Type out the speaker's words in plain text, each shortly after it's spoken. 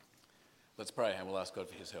Let's pray and we'll ask God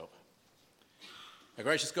for his help. Our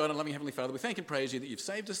gracious God and loving Heavenly Father, we thank and praise you that you've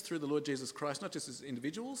saved us through the Lord Jesus Christ, not just as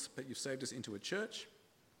individuals, but you've saved us into a church.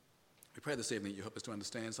 We pray this evening that you help us to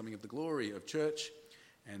understand something of the glory of church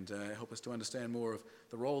and help us to understand more of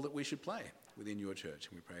the role that we should play within your church.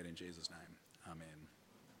 And we pray it in Jesus' name. Amen.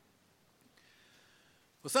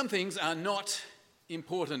 Well, some things are not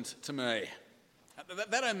important to me.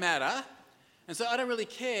 They don't matter, and so I don't really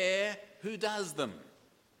care who does them.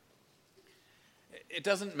 It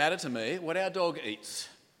doesn't matter to me what our dog eats.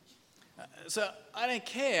 So I don't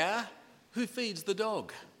care who feeds the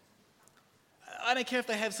dog. I don't care if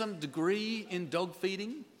they have some degree in dog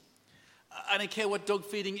feeding. I don't care what dog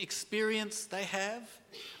feeding experience they have.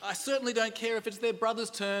 I certainly don't care if it's their brother's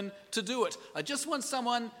turn to do it. I just want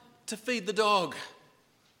someone to feed the dog.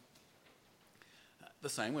 The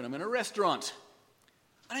same when I'm in a restaurant.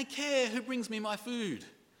 I don't care who brings me my food.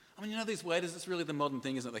 I mean, you know these waiters, it's really the modern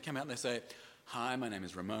thing, isn't it? They come out and they say, "Hi, my name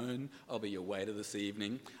is Ramon. I'll be your waiter this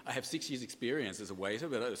evening. I have 6 years' experience as a waiter,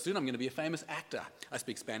 but soon I'm going to be a famous actor. I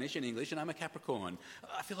speak Spanish and English and I'm a Capricorn."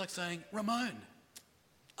 I feel like saying, "Ramon,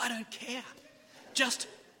 I don't care. Just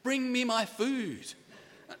bring me my food."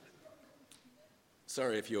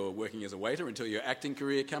 Sorry if you're working as a waiter until your acting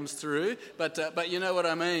career comes through, but you know what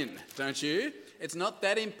I mean, don't you? It's not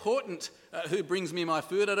that important who brings me my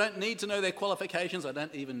food. I don't need to know their qualifications. I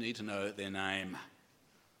don't even need to know their name.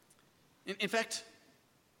 In fact,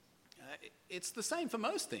 it's the same for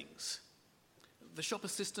most things. The shop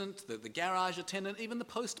assistant, the garage attendant, even the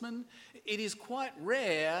postman. It is quite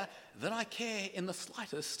rare that I care in the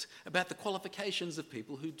slightest about the qualifications of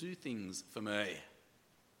people who do things for me.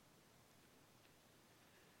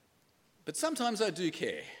 But sometimes I do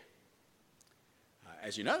care.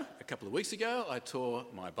 As you know, a couple of weeks ago I tore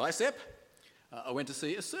my bicep. I went to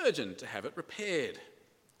see a surgeon to have it repaired.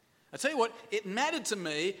 I tell you what, it mattered to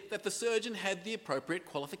me that the surgeon had the appropriate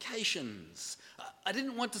qualifications. I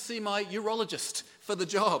didn't want to see my urologist for the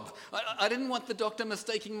job. I didn't want the doctor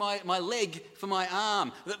mistaking my leg for my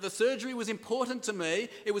arm. The surgery was important to me.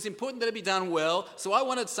 It was important that it be done well, so I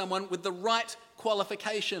wanted someone with the right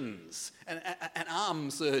qualifications, an arm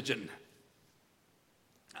surgeon.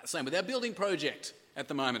 Same with our building project at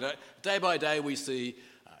the moment. Day by day we see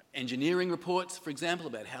engineering reports, for example,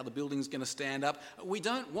 about how the building's going to stand up. We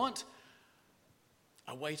don't want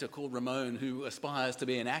a waiter called Ramon who aspires to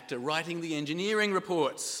be an actor writing the engineering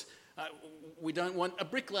reports. We don't want a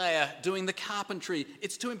bricklayer doing the carpentry.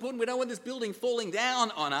 It's too important. We don't want this building falling down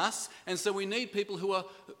on us, and so we need people who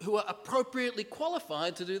are appropriately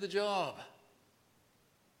qualified to do the job.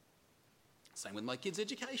 Same with my kids'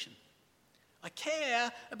 education. I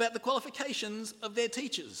care about the qualifications of their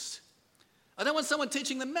teachers. I don't want someone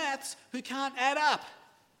teaching them maths who can't add up.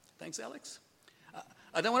 Thanks, Alex.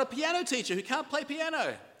 I don't want a piano teacher who can't play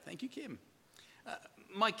piano. Thank you, Kim.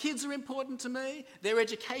 My kids are important to me. Their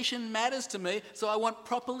education matters to me, so I want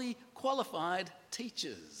properly qualified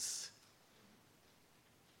teachers.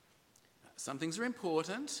 Some things are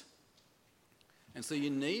important, and so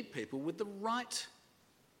you need people with the right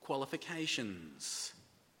qualifications.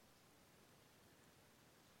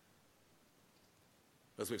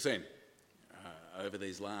 As we've seen over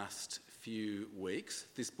these last few weeks,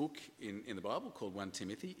 this book in the Bible called 1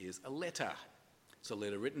 Timothy is a letter. It's a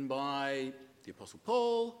letter written by the Apostle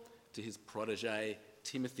Paul to his protege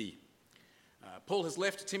Timothy. Paul has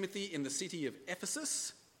left Timothy in the city of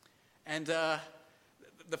Ephesus, and the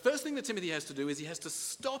first thing that Timothy has to do is he has to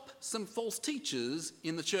stop some false teachers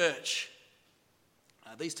in the church.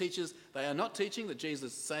 These teachers, they are not teaching that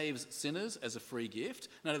Jesus saves sinners as a free gift.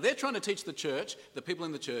 No, they're trying to teach the church, the people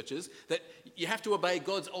in the churches, that you have to obey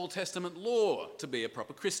God's Old Testament law to be a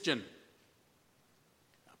proper Christian.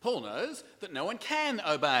 Paul knows that no one can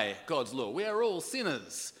obey God's law. We are all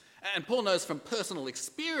sinners. And Paul knows from personal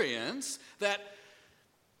experience that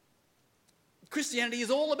Christianity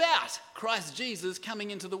is all about Christ Jesus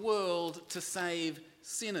coming into the world to save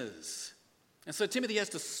sinners. And so Timothy has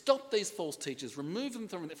to stop these false teachers, remove them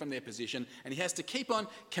from their position, and he has to keep on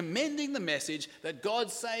commending the message that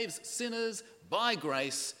God saves sinners by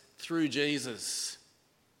grace through Jesus.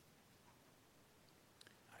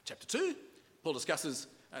 Chapter 2, Paul discusses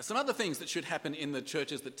some other things that should happen in the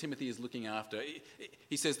churches that Timothy is looking after.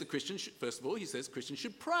 He says that Christians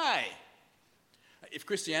should pray. If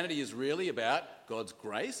Christianity is really about God's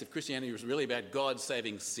grace, if Christianity is really about God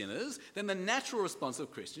saving sinners, then the natural response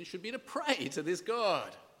of Christians should be to pray to this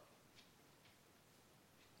God.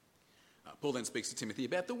 Paul then speaks to Timothy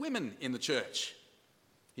about the women in the church.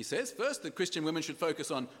 He says, first, that Christian women should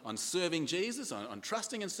focus on serving Jesus, on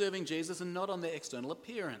trusting and serving Jesus, and not on their external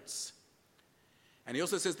appearance. And he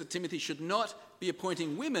also says that Timothy should not be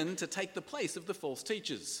appointing women to take the place of the false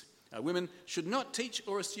teachers. Women should not teach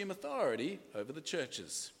or assume authority over the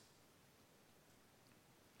churches.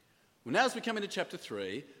 Well, now as we come into chapter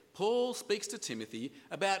 3, Paul speaks to Timothy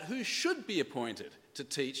about who should be appointed to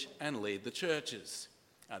teach and lead the churches.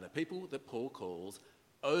 The people that Paul calls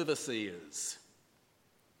overseers.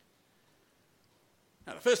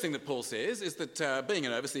 Now, the first thing that Paul says is that being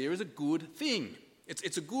an overseer is a good thing.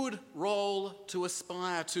 It's a good role to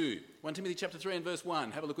aspire to. 1 Timothy chapter 3 and verse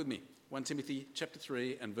 1. Have a look with me. 1 Timothy chapter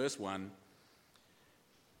 3 and verse 1.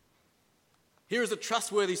 Here is a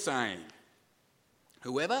trustworthy saying.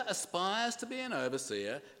 Whoever aspires to be an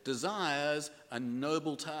overseer desires a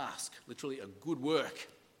noble task, literally a good work.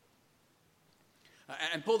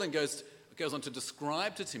 And Paul then goes on to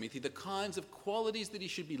describe to Timothy the kinds of qualities that he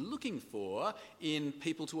should be looking for in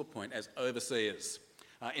people to appoint as overseers.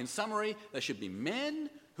 In summary, they should be men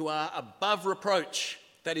who are above reproach.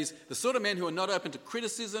 That is, the sort of men who are not open to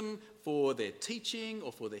criticism for their teaching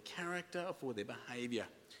or for their character or for their behaviour.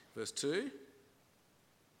 Verse 2.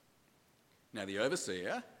 Now, the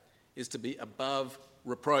overseer is to be above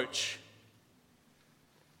reproach.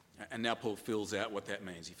 And now Paul fills out what that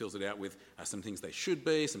means. He fills it out with some things they should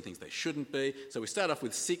be, some things they shouldn't be. So we start off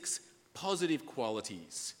with 6 positive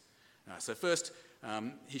qualities. So first,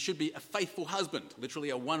 he should be a faithful husband, literally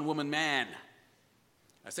a one-woman man.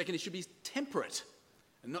 Second, he should be temperate,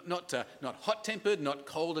 not hot-tempered, not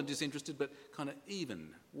cold and disinterested, but kind of even,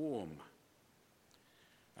 warm.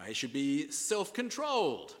 He should be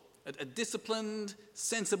self-controlled, a disciplined,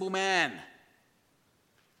 sensible man.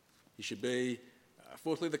 He should be,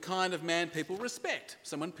 fourthly, the kind of man people respect,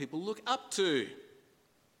 someone people look up to.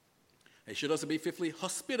 He should also be, fifthly,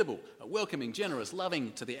 hospitable, welcoming, generous,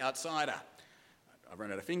 loving to the outsider. I've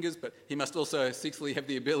run out of fingers, but he must also, sixthly, have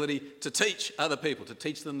the ability to teach other people, to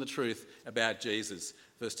teach them the truth about Jesus.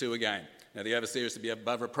 Verse 2 again. Now, the overseer is to be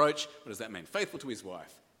above reproach. What does that mean? Faithful to his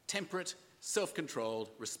wife, temperate, self-controlled,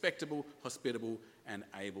 respectable, hospitable, and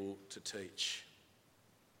able to teach.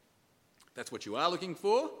 That's what you are looking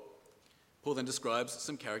for. Paul then describes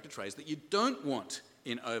some character traits that you don't want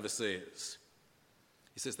in overseers.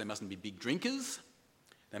 He says they mustn't be big drinkers,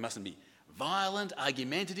 they mustn't be violent,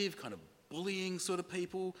 argumentative, kind of bullying sort of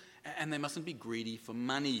people, and they mustn't be greedy for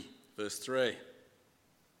money. Verse 3.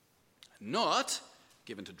 Not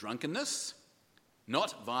given to drunkenness,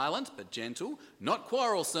 not violent but gentle, not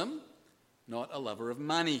quarrelsome, not a lover of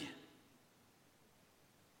money.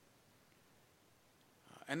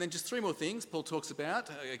 And then just 3 more things Paul talks about,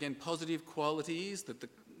 again, positive qualities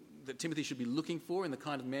that Timothy should be looking for in the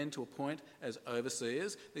kind of men to appoint as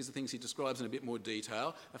overseers. These are things he describes in a bit more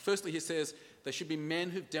detail. Firstly, he says they should be men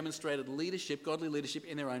who've demonstrated leadership, godly leadership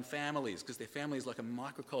in their own families, because their family is like a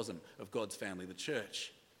microcosm of God's family, the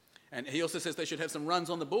church. And he also says they should have some runs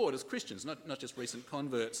on the board as Christians, not just recent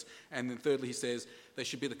converts. And then thirdly, he says they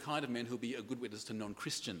should be the kind of men who'll be a good witness to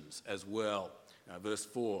non-Christians as well. Verse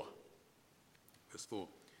 4.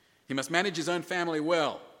 He must manage his own family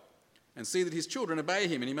well and see that his children obey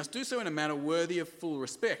him, and he must do so in a manner worthy of full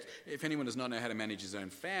respect. If anyone does not know how to manage his own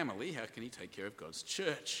family, how can he take care of God's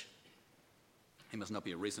church? He must not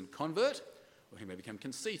be a recent convert, or he may become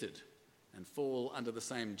conceited and fall under the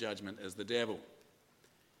same judgment as the devil.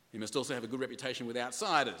 He must also have a good reputation with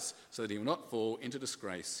outsiders, so that he will not fall into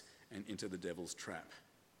disgrace and into the devil's trap.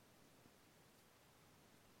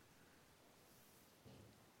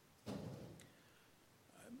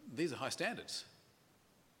 These are high standards,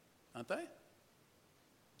 aren't they?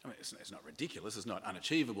 I mean, it's not ridiculous, it's not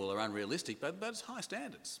unachievable or unrealistic, but it's high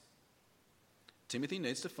standards. Timothy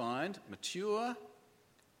needs to find mature,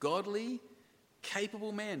 godly,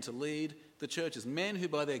 capable men to lead the churches, men who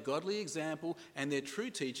by their godly example and their true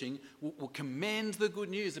teaching will commend the good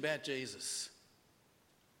news about Jesus.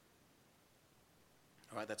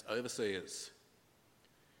 All right, that's overseers.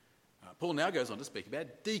 Paul now goes on to speak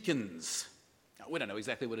about deacons. Now, we don't know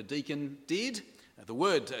exactly what a deacon did. The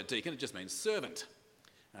word deacon, it just means servant.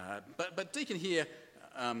 But deacon here,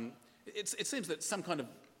 it seems that some kind of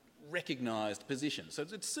recognised position. So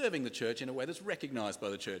it's serving the church in a way that's recognised by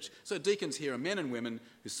the church. So deacons here are men and women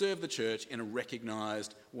who serve the church in a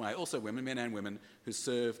recognised way. Also men and women who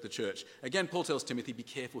serve the church. Again, Paul tells Timothy, be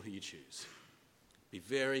careful who you choose. Be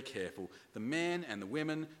very careful. The men and the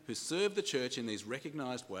women who serve the church in these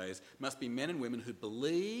recognised ways must be men and women who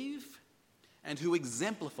believe and who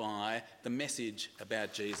exemplify the message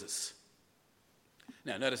about Jesus.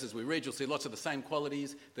 Now, notice as we read, you'll see lots of the same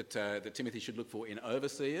qualities that Timothy should look for in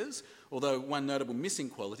overseers, although one notable missing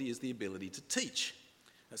quality is the ability to teach.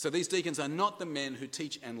 So these deacons are not the men who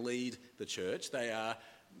teach and lead the church. They are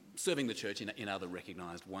serving the church in other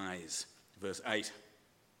recognised ways. verse 8.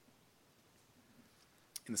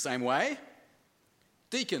 In the same way,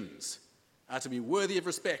 deacons are to be worthy of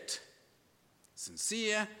respect,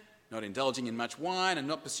 sincere, not indulging in much wine, and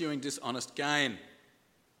not pursuing dishonest gain.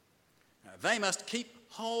 They must keep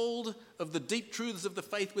hold of the deep truths of the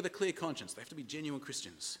faith with a clear conscience. They have to be genuine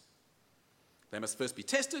Christians. They must first be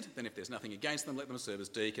tested, then if there's nothing against them, let them serve as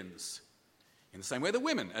deacons. In the same way, the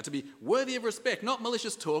women are to be worthy of respect, not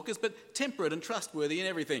malicious talkers, but temperate and trustworthy in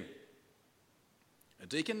everything. A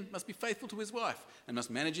deacon must be faithful to his wife and must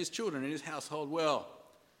manage his children and his household well.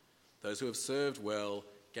 Those who have served well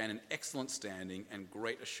gain an excellent standing and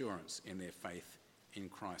great assurance in their faith in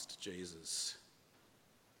Christ Jesus.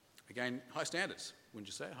 Again, high standards, wouldn't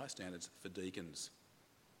you say? High standards for deacons.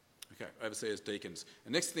 Okay, overseers, deacons.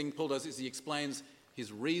 The next thing Paul does is he explains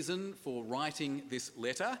his reason for writing this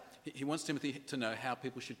letter. He wants Timothy to know how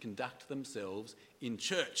people should conduct themselves in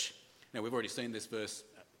church. Now, we've already seen this verse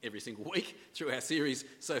every single week through our series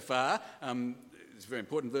so far. It's a very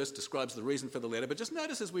important verse, describes the reason for the letter. But just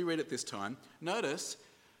notice as we read it this time, notice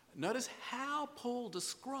how Paul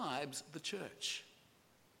describes the church.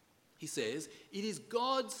 He says, it is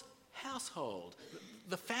God's household,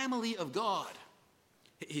 the family of God.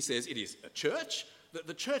 He says it is a church,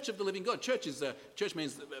 the church of the living God. Church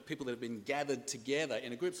means people that have been gathered together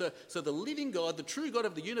in a group. So the living God, the true God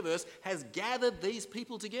of the universe, has gathered these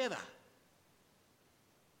people together.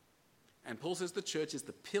 And Paul says the church is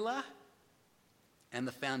the pillar and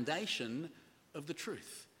the foundation of the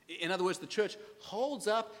truth. In other words, the church holds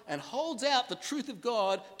up and holds out the truth of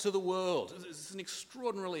God to the world. It's an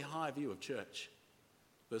extraordinarily high view of church.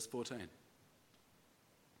 Verse 14.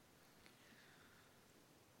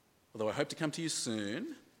 Although I hope to come to you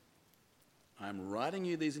soon, I am writing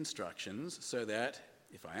you these instructions so that,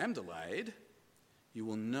 if I am delayed, you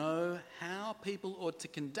will know how people ought to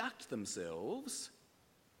conduct themselves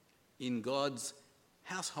in God's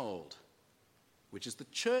household, which is the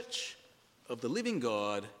church of the living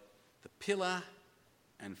God, the pillar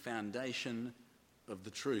and foundation of the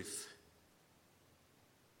truth.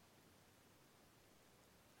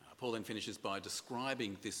 Paul then finishes by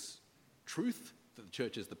describing this truth that the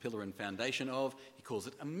church is the pillar and foundation of. He calls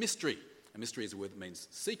it a mystery. A mystery is a word that means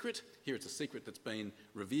secret. Here it's a secret that's been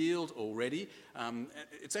revealed already.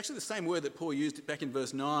 It's actually the same word that Paul used back in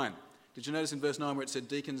verse 9. Did you notice in verse 9 where it said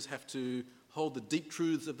deacons have to hold the deep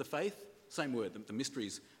truths of the faith? Same word, the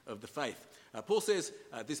mysteries of the faith. Paul says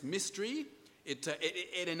this mystery,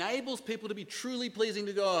 it enables people to be truly pleasing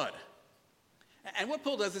to God. And what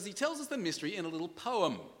Paul does is he tells us the mystery in a little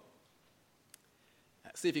poem.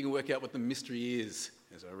 See if you can work out what the mystery is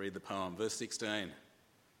as I read the poem. Verse 16.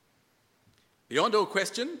 Beyond all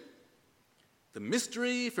question, the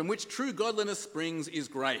mystery from which true godliness springs is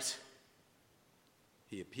great.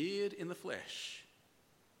 He appeared in the flesh,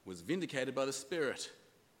 was vindicated by the Spirit,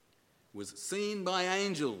 was seen by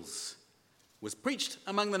angels, was preached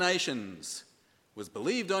among the nations, was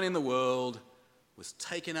believed on in the world, was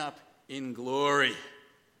taken up in glory.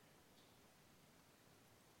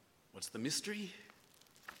 What's the mystery?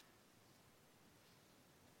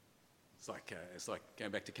 It's like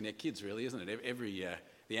going back to Connect Kids, really, isn't it?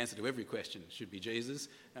 The answer to every question should be Jesus.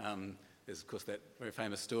 There's, of course, that very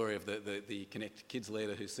famous story of the Connect Kids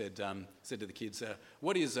leader who said to the kids,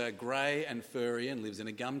 what is grey and furry and lives in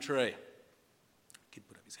a gum tree? The kid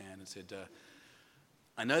put up his hand and said,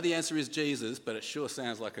 I know the answer is Jesus, but it sure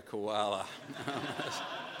sounds like a koala.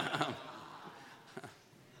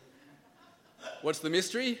 What's the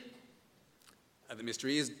mystery? The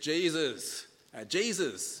mystery is Jesus.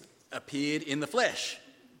 Jesus appeared in the flesh.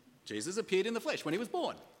 Jesus appeared in the flesh when he was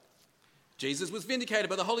born. Jesus was vindicated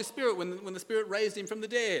by the Holy Spirit when the Spirit raised him from the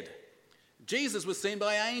dead. Jesus was seen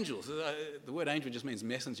by angels. The word angel just means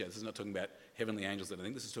messenger. This is not talking about heavenly angels, I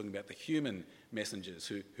think. This is talking about the human messengers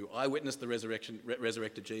who eyewitnessed the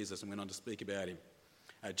resurrected Jesus and went on to speak about him.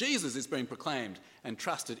 Jesus is being proclaimed and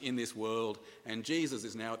trusted in this world, and Jesus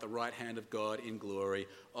is now at the right hand of God in glory,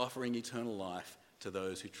 offering eternal life to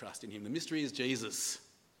those who trust in him. The mystery is Jesus.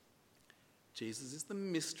 Jesus is the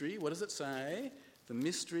mystery. What does it say? The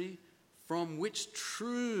mystery from which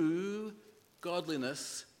true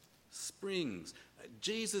godliness springs.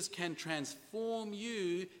 Jesus can transform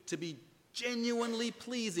you to be genuinely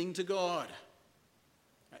pleasing to God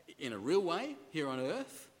in a real way here on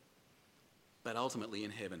earth, but ultimately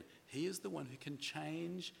in heaven. He is the one who can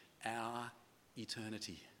change our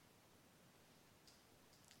eternity.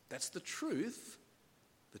 That's the truth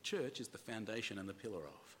the church is the foundation and the pillar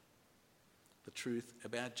of. The truth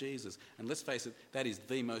about Jesus. And let's face it, that is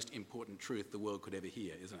the most important truth the world could ever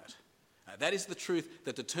hear, isn't it? That is the truth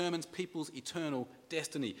that determines people's eternal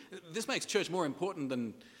destiny. This makes church more important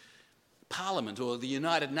than Parliament or the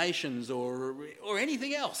United Nations or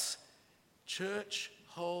anything else. Church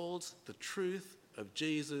holds the truth of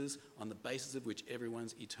Jesus on the basis of which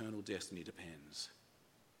everyone's eternal destiny depends.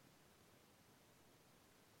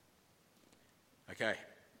 Okay.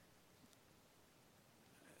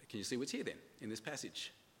 Can you see what's here then in this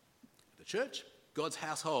passage? The church, God's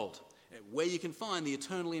household, where you can find the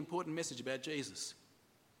eternally important message about Jesus.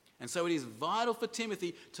 And so it is vital for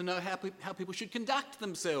Timothy to know how people should conduct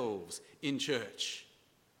themselves in church.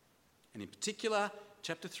 And in particular,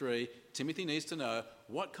 chapter 3, Timothy needs to know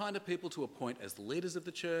what kind of people to appoint as leaders of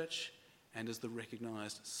the church and as the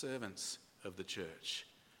recognised servants of the church.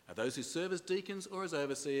 Those who serve as deacons or as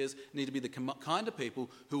overseers need to be the kind of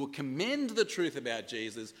people who will commend the truth about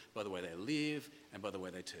Jesus by the way they live and by the way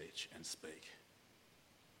they teach and speak.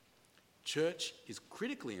 Church is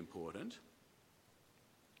critically important,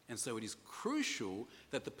 and so it is crucial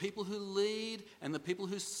that the people who lead and the people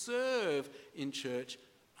who serve in church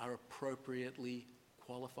are appropriately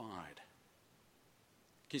qualified.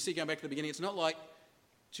 Can you see, going back to the beginning, it's not like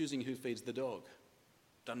choosing who feeds the dog.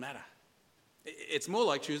 Doesn't matter. It's more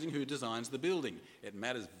like choosing who designs the building. It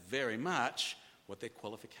matters very much what their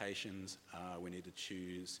qualifications are. We need to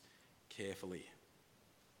choose carefully.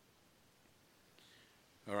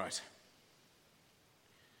 All right.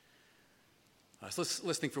 So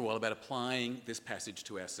let's think for a while about applying this passage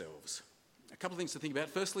to ourselves. A couple of things to think about.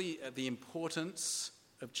 Firstly, the importance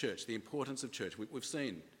of church, We've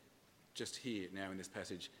seen just here now in this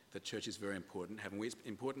passage that church is very important, haven't we? It's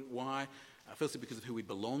important. Why? Firstly, because of who we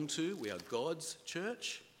belong to. We are God's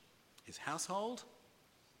church, his household.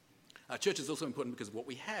 Church is also important because of what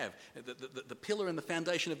we have, the pillar and the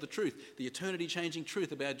foundation of the truth, the eternity-changing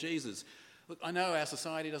truth about Jesus. Look, I know our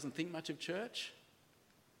society doesn't think much of church.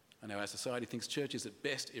 I know our society thinks church is at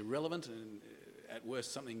best irrelevant and at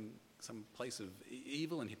worst some place of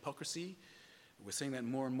evil and hypocrisy. We're seeing that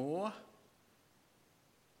more and more.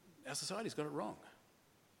 Our society's got it wrong.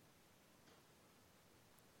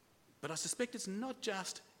 But I suspect it's not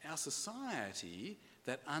just our society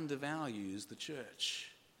that undervalues the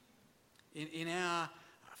church. In our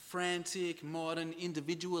frantic, modern,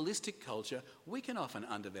 individualistic culture, we can often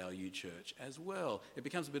undervalue church as well. It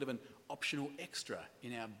becomes a bit of an optional extra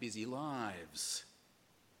in our busy lives.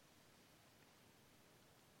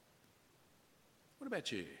 What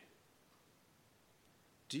about you?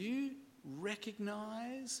 Do you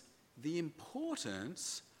recognise the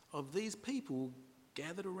importance of these people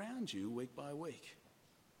gathered around you week by week?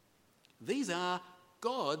 These are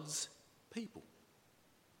God's people.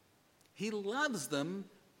 He loves them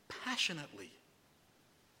passionately.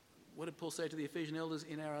 What did Paul say to the Ephesian elders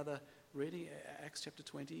in our other reading, Acts chapter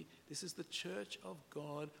 20? This is the church of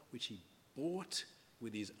God which he bought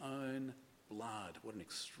with his own blood. What an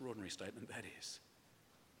extraordinary statement that is.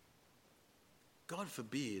 God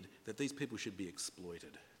forbid that these people should be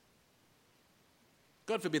exploited.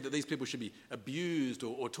 God forbid that these people should be abused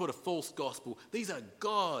or taught a false gospel. These are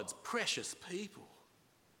God's precious people.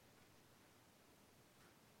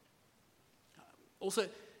 Also,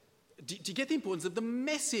 do you get the importance of the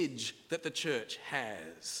message that the church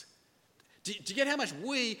has? Do you get how much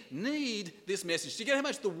we need this message? Do you get how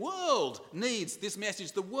much the world needs this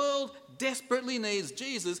message? The world desperately needs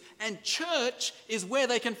Jesus, and church is where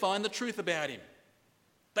they can find the truth about him.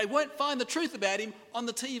 They won't find the truth about him on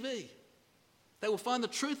the TV. They will find the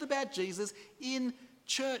truth about Jesus in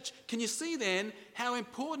church. Can you see then how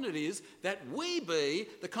important it is that we be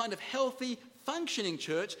the kind of healthy, functioning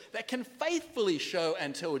church that can faithfully show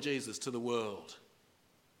and tell Jesus to the world?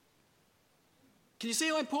 Can you see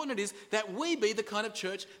how important it is that we be the kind of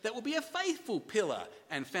church that will be a faithful pillar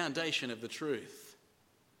and foundation of the truth?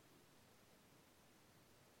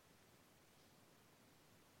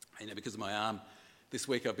 Because of my arm, this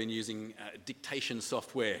week I've been using dictation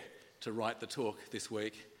software to write the talk this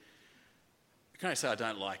week. Can I say I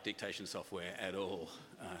don't like dictation software at all?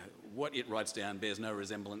 What it writes down bears no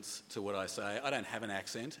resemblance to what I say. I don't have an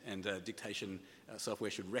accent, and dictation software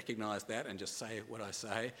should recognise that and just say what I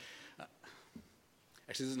say.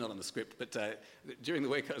 Actually, this is not on the script, but during the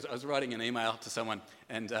week I was writing an email to someone,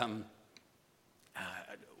 and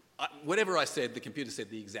whatever I said, the computer said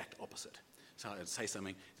the exact opposite. So I'd say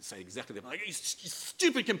something, say exactly that. Like, you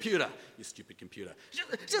stupid computer. You stupid computer.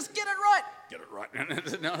 Just get it right. Get it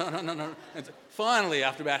right. No. And finally,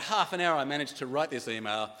 after about half an hour, I managed to write this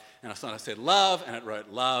email. And I said love, and it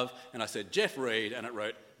wrote love. And I said Jeff Reed, and it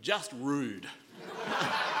wrote just rude.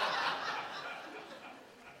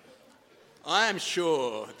 I am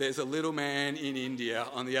sure there's a little man in India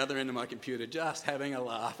on the other end of my computer just having a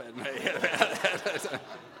laugh at me about that.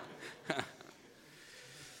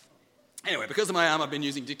 Anyway, because of my arm, I've been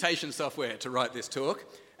using dictation software to write this talk.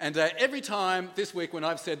 And every time this week when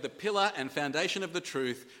I've said the pillar and foundation of the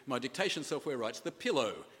truth, my dictation software writes the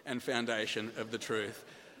pillow and foundation of the truth.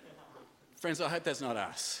 Friends, I hope that's not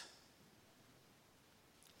us.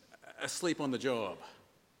 Asleep on the job.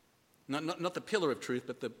 Not the pillar of truth,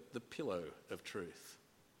 but the pillow of truth.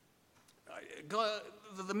 God,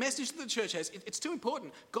 the message that the church has, it's too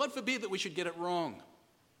important. God forbid that we should get it wrong.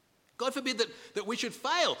 God forbid that we should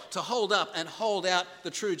fail to hold up and hold out the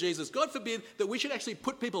true Jesus. God forbid that we should actually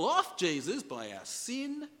put people off Jesus by our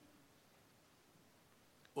sin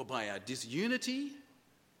or by our disunity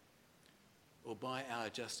or by our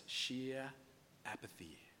just sheer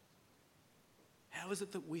apathy. How is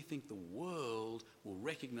it that we think the world will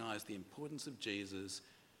recognise the importance of Jesus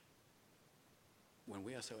when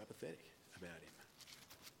we are so apathetic about him?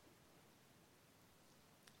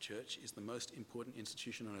 Church is the most important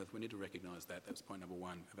institution on earth. We need to recognise that. That's point number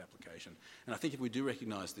one of application. And I think if we do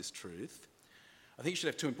recognise this truth, I think it should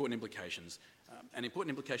have two important implications. An important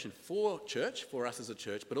implication for church, for us as a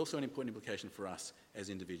church, but also an important implication for us as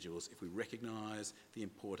individuals if we recognise the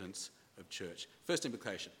importance of church. First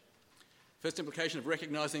implication of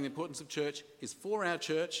recognising the importance of church is for our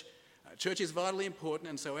church. Church is vitally important,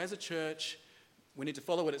 and so as a church, we need to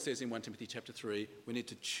follow what it says in 1 Timothy chapter 3. We need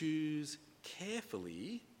to choose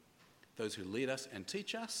carefully those who lead us and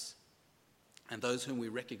teach us, and those whom we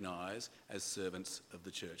recognise as servants of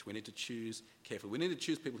the church. We need to choose carefully. We need to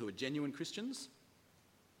choose people who are genuine Christians.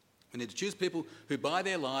 We need to choose people who by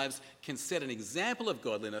their lives can set an example of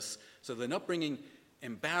godliness so they're not bringing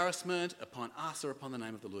embarrassment upon us or upon the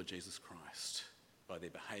name of the Lord Jesus Christ by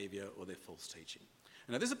their behaviour or their false teaching.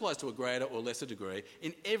 Now, this applies to a greater or lesser degree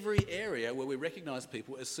in every area where we recognise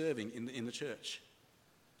people as serving in the church.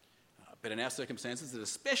 But in our circumstances, it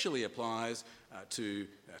especially applies to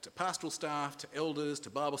pastoral staff, to elders,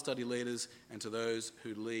 to Bible study leaders, and to those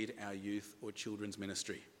who lead our youth or children's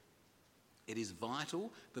ministry. It is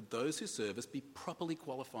vital that those who serve us be properly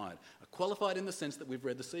qualified. Qualified in the sense that we've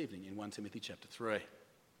read this evening in 1 Timothy chapter 3.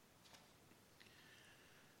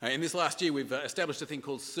 In this last year, we've established a thing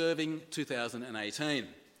called Serving 2018.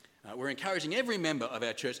 We're encouraging every member of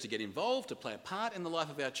our church to get involved, to play a part in the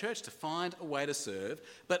life of our church, to find a way to serve.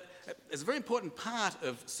 But as a very important part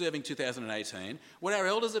of Serving 2018, what our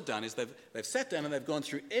elders have done is they've sat down and they've gone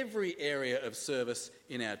through every area of service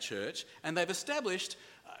in our church, and they've established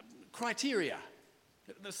criteria.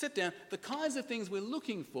 They've set down the kinds of things we're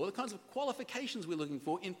looking for, the kinds of qualifications we're looking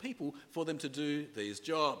for in people for them to do these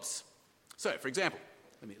jobs. So, for example,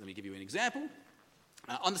 let me give you an example.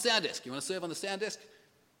 On the sound desk, you want to serve on the sound desk?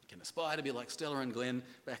 You can aspire to be like Stella and Glenn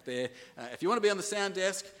back there. If you want to be on the sound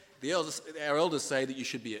desk, our elders say that you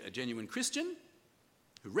should be a genuine Christian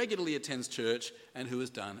who regularly attends church and who has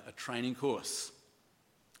done a training course.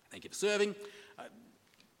 Thank you for serving.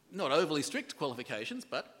 Not overly strict qualifications,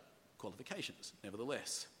 but qualifications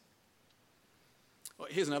nevertheless. Well,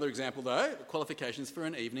 here's another example though, qualifications for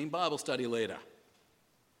an evening Bible study leader.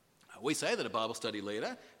 We say that a Bible study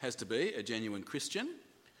leader has to be a genuine Christian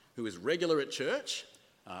who is regular at church,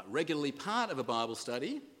 regularly part of a Bible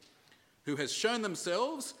study, who has shown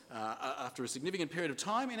themselves after a significant period of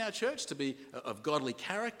time in our church to be of godly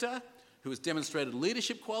character, who has demonstrated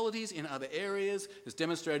leadership qualities in other areas, has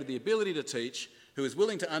demonstrated the ability to teach, who is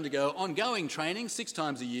willing to undergo ongoing training 6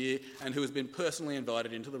 times a year, and who has been personally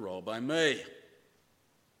invited into the role by me.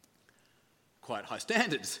 Quite high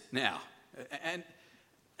standards now.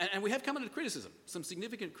 And we have come under criticism, some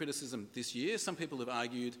significant criticism this year. Some people have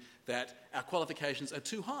argued that our qualifications are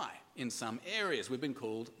too high in some areas. We've been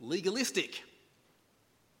called legalistic.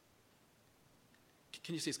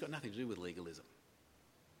 Can you see it's got nothing to do with legalism?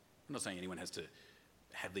 I'm not saying anyone has to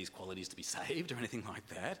have these qualities to be saved or anything like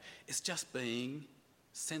that. It's just being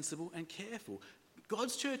sensible and careful.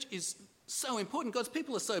 God's church is so important. God's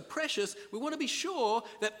people are so precious. We want to be sure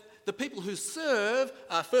that the people who serve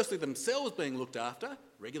are firstly themselves being looked after,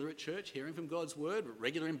 regular at church, hearing from God's word,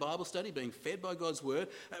 regular in Bible study, being fed by God's word.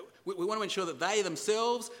 We want to ensure that they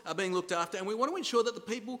themselves are being looked after, and we want to ensure that the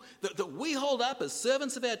people that we hold up as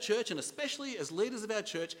servants of our church, and especially as leaders of our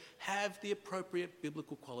church, have the appropriate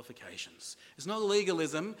biblical qualifications. It's not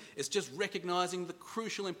legalism, it's just recognising the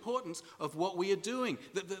crucial importance of what we are doing,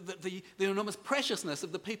 the enormous preciousness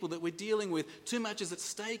of the people that we're dealing with. Too much is at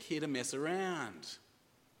stake here to mess around.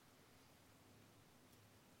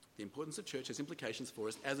 The importance of church has implications for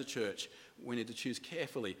us as a church. We need to choose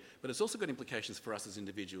carefully, but it's also got implications for us as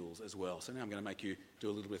individuals as well. So now I'm going to make you do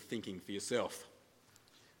a little bit of thinking for yourself.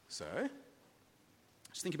 So,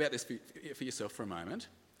 just think about this for yourself for a moment.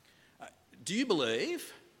 Do you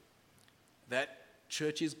believe that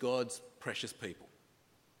church is God's precious people?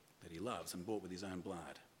 that he loves and bought with his own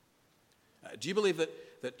blood? Do you believe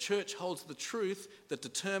that church holds the truth that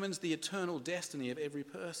determines the eternal destiny of every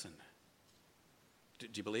person? Do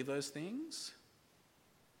you believe those things?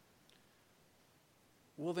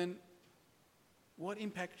 Well then, what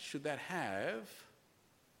impact should that have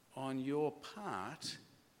on your part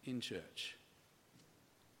in church?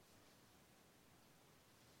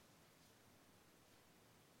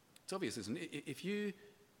 It's obvious, isn't it? If you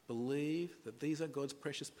believe that these are God's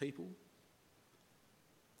precious people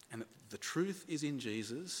and that the truth is in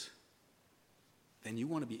Jesus, then you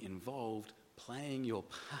want to be involved playing your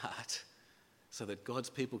part so that God's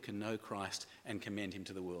people can know Christ and commend him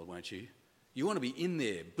to the world, won't you? You want to be in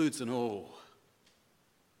there, boots and all.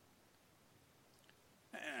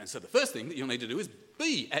 And so the first thing that you'll need to do is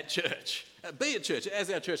be at church. Be at church. As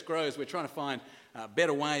our church grows, we're trying to find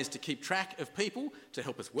better ways to keep track of people, to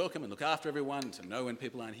help us welcome and look after everyone, to know when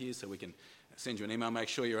people aren't here so we can send you an email, make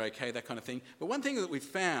sure you're okay, that kind of thing. But one thing that we've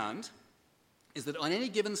found is that on any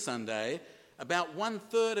given Sunday, about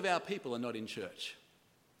 1/3 of our people are not in church.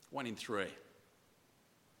 1 in 3.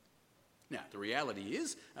 Now, the reality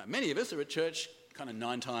is, many of us are at church kind of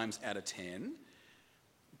 9 times out of 10.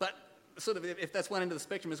 But sort of, if that's one end of the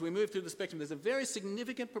spectrum, as we move through the spectrum, there's a very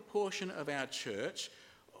significant proportion of our church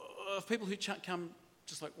of people who come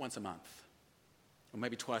just like once a month, or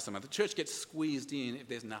maybe twice a month. The church gets squeezed in if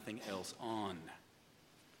there's nothing else on.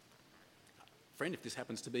 Friend, if this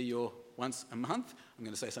happens to be your once a month, I'm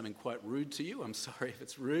going to say something quite rude to you. I'm sorry if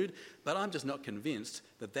it's rude, but I'm just not convinced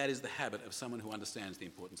that that is the habit of someone who understands the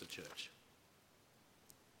importance of church.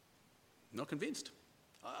 Not convinced.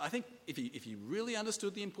 I think if you really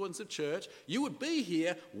understood the importance of church, you would be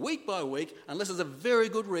here week by week unless there's a very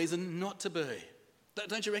good reason not to be.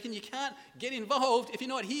 Don't you reckon? You can't get involved if you're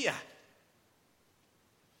not here.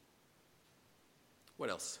 What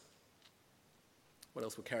else? What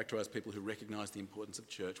else will characterise people who recognise the importance of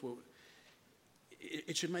church? Well,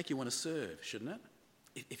 it should make you want to serve, shouldn't it?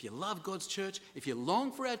 If you love God's church, if you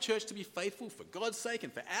long for our church to be faithful for God's sake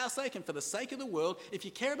and for our sake and for the sake of the world, if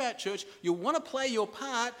you care about church, you'll want to play your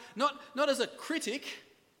part, not as a critic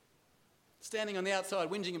standing on the outside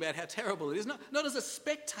whinging about how terrible it is, not as a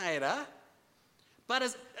spectator,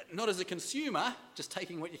 but not as a consumer, just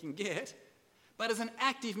taking what you can get, but as an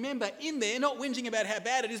active member in there, not whinging about how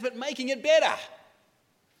bad it is, but making it better.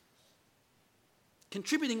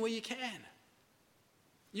 Contributing where you can.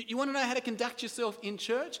 You want to know how to conduct yourself in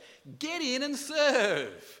church? Get in and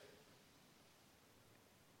serve.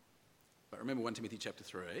 But remember 1 Timothy chapter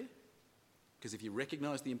 3, because if you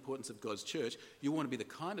recognise the importance of God's church, you want to be the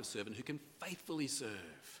kind of servant who can faithfully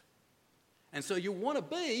serve. And so you want to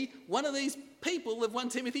be one of these people of 1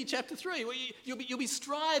 Timothy chapter 3, where you'll be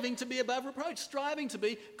striving to be above reproach, striving to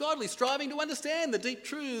be godly, striving to understand the deep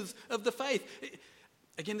truths of the faith.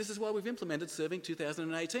 Again, this is why we've implemented Serving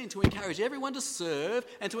 2018, to encourage everyone to serve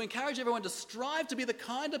and to encourage everyone to strive to be the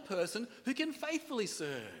kind of person who can faithfully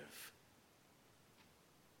serve.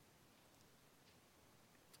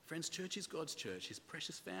 Friends, church is God's church, his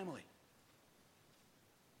precious family.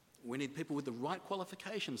 We need people with the right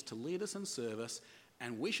qualifications to lead us and serve us,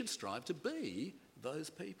 and we should strive to be those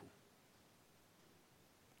people.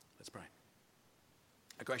 Let's pray.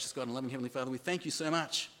 Our gracious God and loving Heavenly Father, we thank you so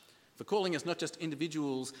much for calling us not just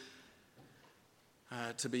individuals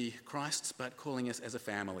to be Christ's, but calling us as a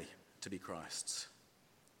family to be Christ's.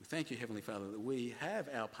 We thank you, Heavenly Father, that we have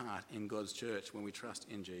our part in God's church when we trust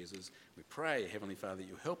in Jesus. We pray, Heavenly Father, that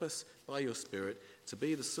you help us by your Spirit to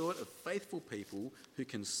be the sort of faithful people who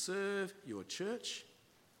can serve your church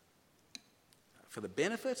for the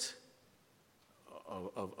benefit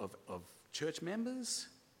of church members,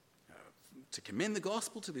 to commend the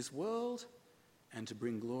gospel to this world, and to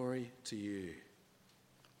bring glory to you.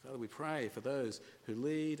 Father, we pray for those who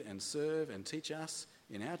lead and serve and teach us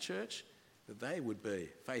in our church, that they would be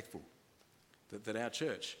faithful, that our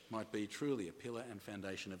church might be truly a pillar and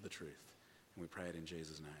foundation of the truth. And we pray it in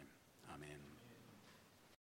Jesus' name. Amen.